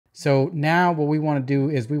So now what we want to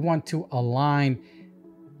do is we want to align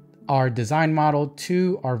our design model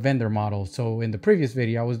to our vendor model. So in the previous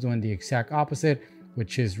video, I was doing the exact opposite,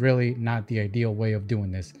 which is really not the ideal way of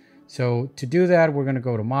doing this. So to do that, we're going to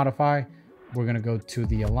go to modify. We're going to go to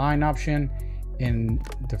the align option. And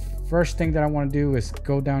the first thing that I want to do is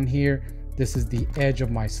go down here. This is the edge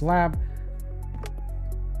of my slab.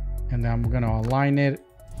 And then I'm going to align it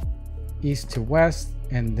east to west.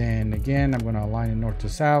 And then again, I'm going to align it north to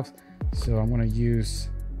south. So I'm going to use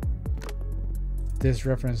this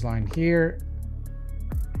reference line here.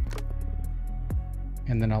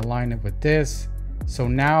 And then align it with this. So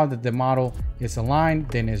now that the model is aligned,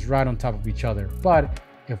 then it's right on top of each other. But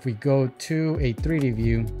if we go to a 3D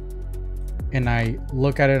view and I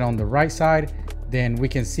look at it on the right side, then we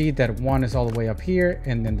can see that one is all the way up here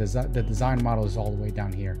and then the design model is all the way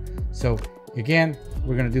down here. So again,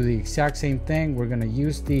 we're going to do the exact same thing. We're going to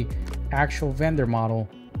use the actual vendor model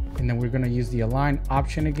and then we're going to use the align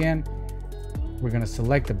option again. We're going to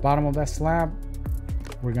select the bottom of that slab.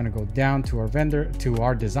 We're going to go down to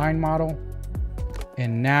our design model.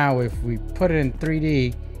 And now if we put it in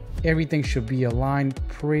 3D, everything should be aligned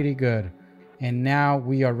pretty good. And now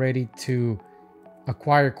we are ready to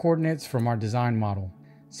acquire coordinates from our design model.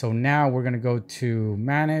 So now we're going to go to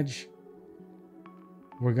manage.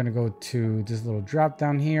 We're going to go to this little drop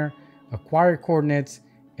down here, acquire coordinates,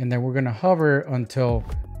 and then we're going to hover until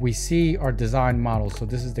we see our design model. So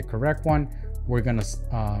this is the correct one. We're going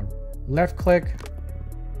to left click.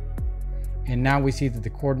 And now we see that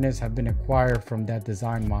the coordinates have been acquired from that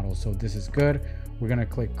design model. So this is good. We're going to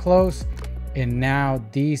click close. And now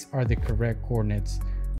these are the correct coordinates.